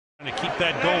To keep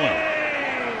that going.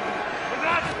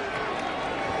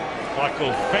 Flacco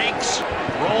fakes,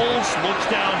 rolls, looks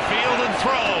downfield and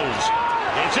throws.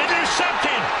 It's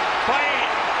intercepted by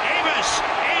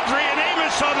Adrian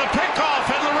Amos on the pickoff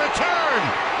and the return.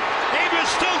 Amos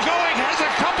still going, has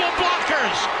a couple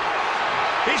blockers.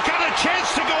 He's got a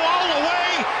chance to go all the way.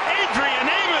 Adrian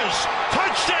Amos,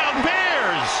 touchdown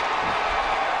Bears.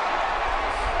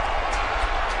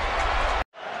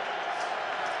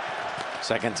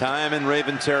 Second time in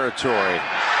Raven territory.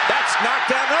 That's knocked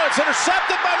down. No, it's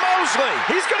intercepted by Mosley.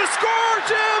 He's going to score,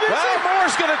 Jim. Well,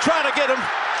 Moore's going to try to get him.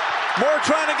 Moore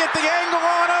trying to get the angle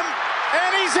on him.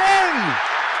 And he's in.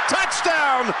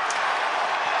 Touchdown.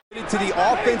 To the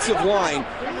offensive line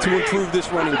to improve this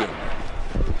running game.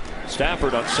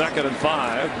 Stafford on 2nd and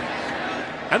 5.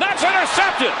 And that's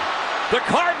intercepted. The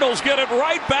Cardinals get it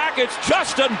right back. It's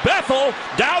Justin Bethel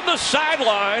down the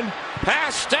sideline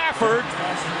past Stafford.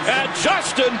 And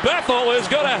Justin Bethel is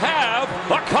going to have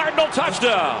a Cardinal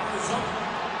touchdown.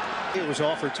 It was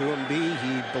offered to him. B,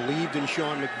 he believed in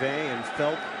Sean McVay and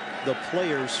felt the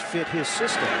players fit his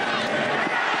system.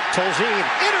 Tolzien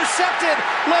intercepted.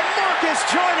 LaMarcus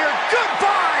Joyner,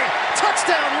 goodbye.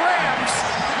 Touchdown Rams.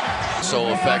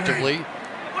 So effectively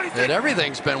that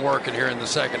everything's been working here in the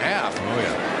second half. Oh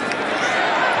yeah.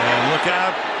 And look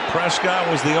out, Prescott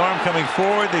was the arm coming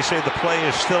forward. They say the play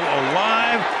is still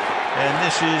alive. And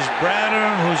this is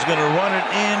Bradham who's going to run it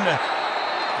in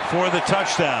for the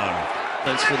touchdown.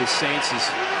 For the Saints is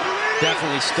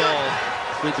definitely stalled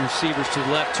with the receivers to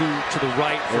the left, to the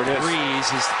right for Breeze.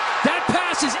 That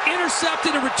pass is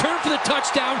intercepted and returned for the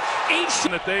touchdown.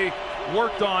 That they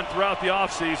worked on throughout the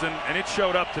offseason, and it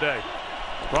showed up today.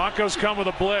 Broncos come with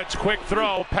a blitz, quick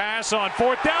throw, pass on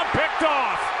 4th down, picked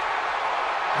off.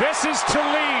 This is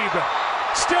Talib,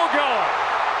 still going,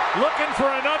 looking for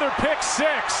another pick 6.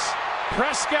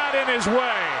 Prescott in his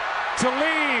way.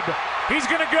 Talib, he's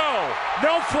going to go.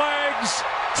 No flags.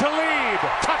 Talib,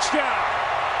 touchdown.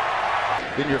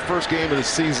 In your first game of the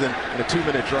season in a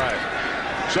 2-minute drive.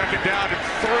 2nd down and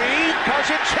 3.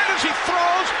 Cousins hit as he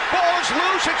throws. Ball is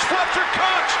loose. It's Fletcher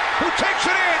Cox who takes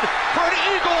it in for an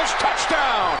Eagles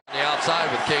touchdown. On the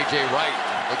outside with KJ Wright.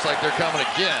 Looks like they're coming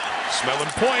again. Smelling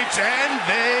points, and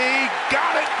they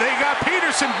got it. They got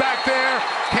Peterson back there.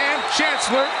 Cam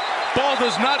Chancellor. Ball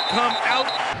does not come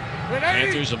out.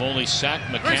 Panthers have only sacked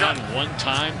McCown one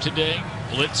time today.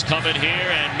 Blitz coming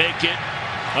here and make it.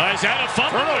 Is that a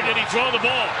fumble or did he throw the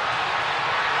ball?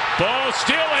 Ball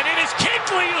still, and it is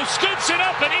Kuechly who scoops it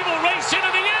up, and he will race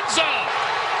into the end zone.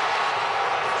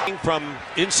 From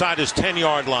inside his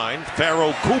 10-yard line,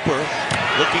 Pharaoh Cooper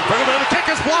looking for him, and the kick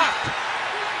is blocked.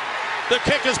 The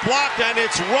kick is blocked, and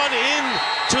it's run in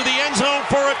to the end zone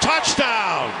for a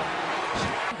touchdown.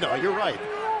 No, you're right.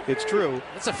 It's true.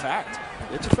 It's a fact.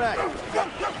 It's a fact.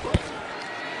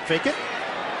 Fake it.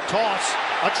 Toss.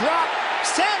 A drop.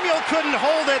 Samuel couldn't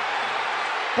hold it.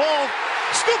 Ball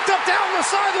scooped up down the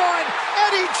sideline.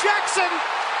 Eddie Jackson.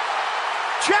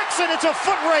 Jackson, it's a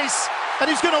foot race, and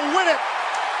he's going to win it.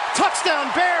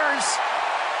 Touchdown Bears.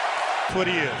 That's what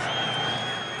he is.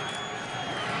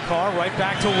 Carr right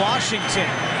back to Washington.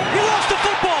 He lost the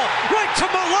football right to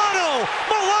Milano.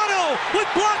 Milano with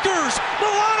blockers.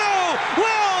 Milano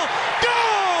will go.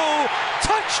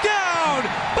 Touchdown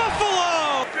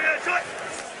Buffalo.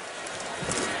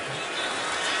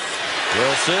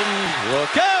 Wilson,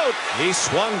 look out. He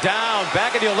swung down.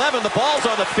 Back at the 11. The ball's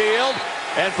on the field.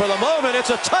 And for the moment, it's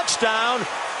a touchdown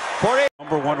for a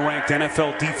number 1 ranked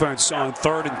NFL defense on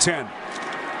 3rd and 10.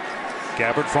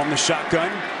 Gabbard from the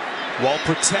shotgun. Well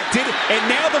protected, and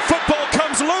now the football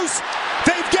comes loose.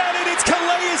 They've got it. It's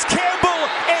Calais Campbell,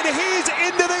 and he's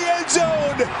into the end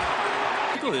zone.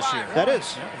 This year. That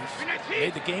is.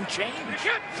 Made the game change.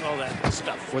 All that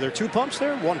stuff. Were there 2 pumps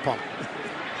there? 1 pump.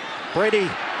 Brady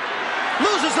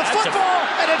loses the football,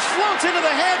 and it floats into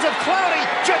the hands of Clowney.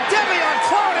 Jadeveon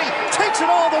Clowney takes it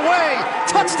all the way.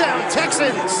 Touchdown,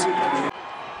 Texans.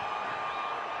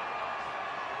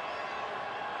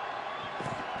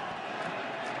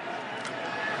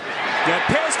 That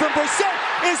pass from Brissett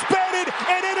is batted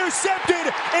and intercepted.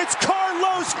 It's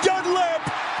Carlos Dunlap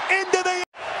into the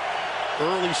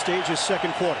early stages,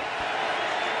 2nd quarter.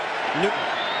 Newton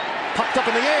popped up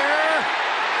in the air.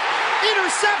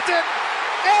 Intercepted.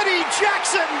 Eddie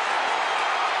Jackson.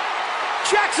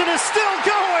 Jackson is still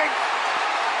going.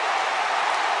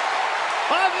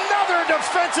 Another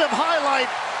defensive highlight.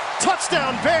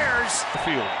 Touchdown Bears.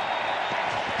 Field.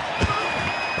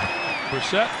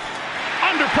 Brissett.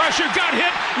 Under pressure, got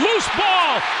hit, loose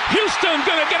ball. Houston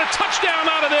gonna get a touchdown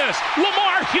out of this.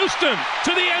 Lamar Houston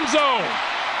to the end zone.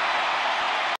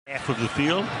 Half of the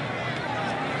field.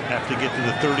 Have to get to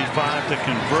the 35 to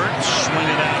convert. Swing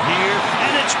it out here,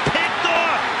 and it's picked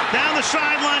off. Down the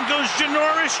sideline goes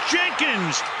Janoris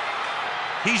Jenkins.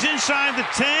 He's inside the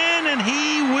 10, and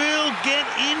he will get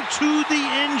into the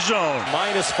end zone.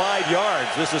 -5 yards.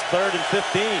 This is 3rd and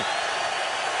 15.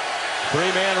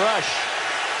 Three-man rush.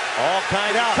 All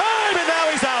kind of time, and now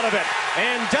he's out of it.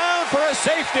 And down for a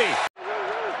safety.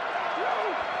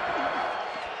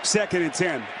 2nd and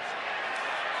 10.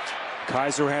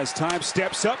 Kaiser has time,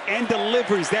 steps up, and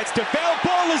delivers. That's DeVal.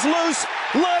 Ball is loose.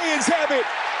 Lions have it.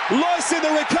 Lawson,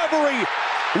 the recovery.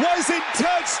 Wasn't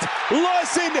touched.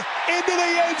 Lawson into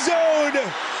the end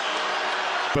zone.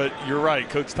 But you're right.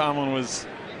 Coach Tomlin was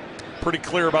pretty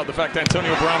clear about the fact that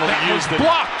Antonio Brown will be used.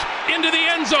 Blocked into the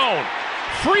end zone.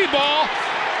 Free ball.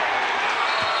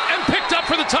 And picked up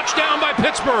for the touchdown by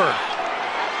Pittsburgh.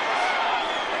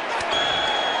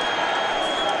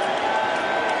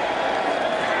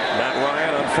 Matt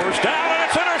Ryan on 1st down, and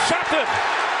it's intercepted.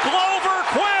 Glover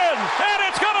Quinn, and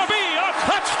it's going to be a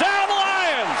touchdown,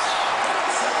 Lions.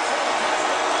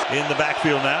 In the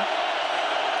backfield now.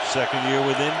 2nd year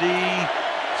with Indy.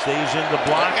 Stays in the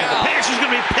block, and the pass is going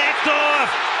to be picked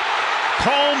off.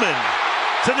 Coleman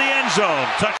to the end zone.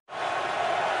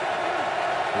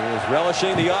 He is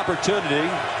relishing the opportunity.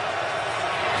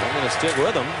 I'm going to stick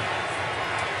with him.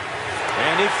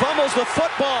 And he fumbles the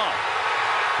football.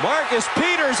 Marcus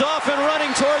Peters off and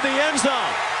running toward the end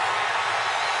zone.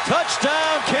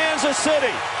 Touchdown, Kansas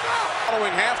City.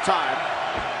 Following halftime,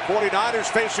 49ers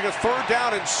facing a 3rd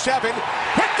down and 7.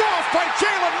 Picked off by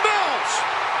Jalen Mills.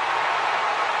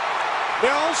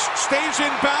 Mills stays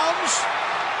in bounds.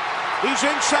 He's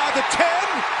inside the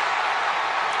 10.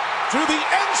 To the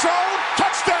end zone.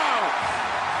 Touchdown.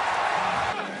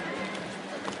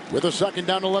 With a 2nd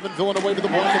down, 11, going away to the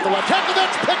block at the left tackle.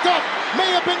 That's picked up.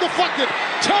 May have been deflected.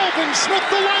 Telvin Smith,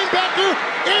 the linebacker,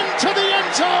 into the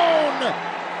end zone.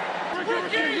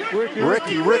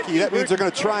 Ricky. That means they're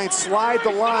going to try and slide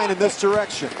the line in this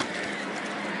direction.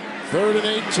 3rd and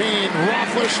 18.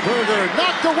 Roethlisberger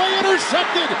knocked away,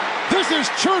 intercepted. This is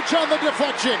Church on the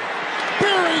deflection.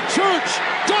 Barry Church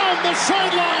down the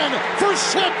sideline for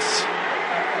 6.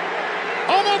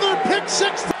 Another pick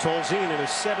 6. Tolzien in his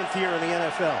 7th year in the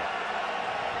NFL.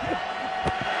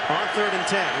 On 3rd and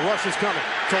 10, rush is coming.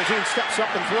 Tolzien steps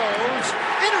up and throws.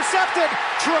 Intercepted.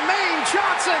 Tremaine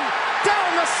Johnson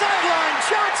down the sideline.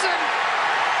 Johnson.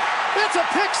 It's a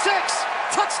pick 6.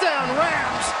 Touchdown,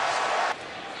 Rams.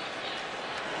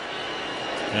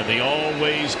 And the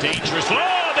always dangerous.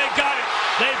 Oh, they got it.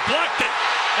 They blocked it.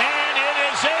 And it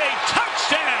is a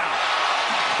touchdown.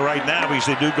 Right now, because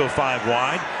they do go 5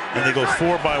 wide, and they go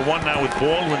 4 by 1 now with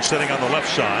Baldwin sitting on the left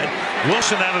side.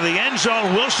 Wilson out of the end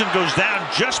zone. Wilson goes down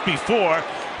just before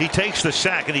he takes the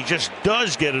sack, and he just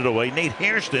does get it away. Nate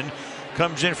Hairston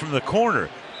comes in from the corner.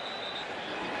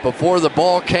 Before the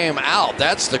ball came out,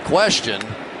 that's the question.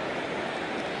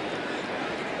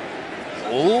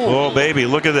 Oh, baby,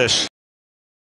 look at this.